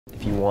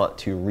If you want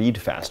to read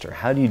faster,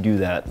 how do you do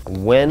that?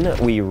 When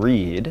we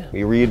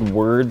read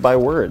word by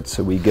word.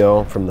 So we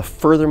go from the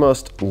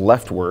furthermost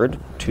left word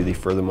to the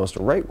furthermost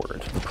right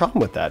word. The problem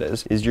with that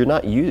is you're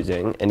not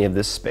using any of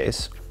this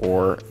space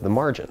or the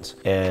margins.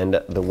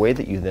 And the way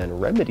that you then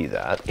remedy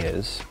that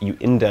is you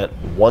indent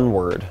one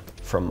word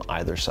from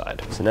either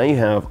side. So now you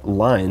have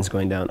lines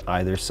going down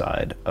either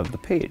side of the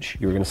page.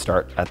 You're gonna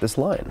start at this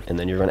line, and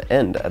then you're gonna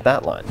end at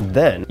that line.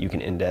 Then you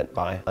can indent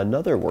by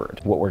another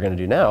word. What we're gonna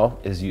do now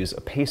is use a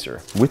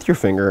pacer. With your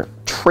finger,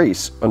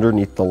 trace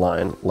underneath the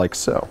line like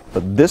so.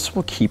 But this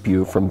will keep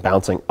you from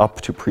bouncing up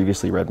to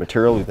previously read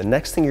material. The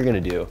next thing you're gonna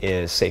do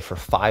is, say for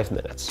 5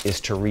 minutes, is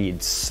to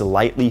read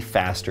slightly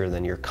faster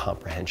than your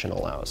comprehension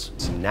allows.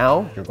 So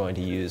now you're going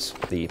to use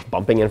the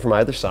bumping in from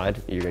either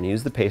side. You're gonna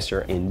use the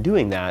pacer. In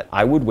doing that,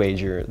 I would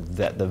wager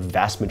that the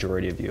vast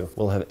majority of you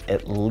will have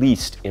at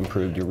least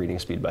improved your reading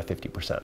speed by 50%.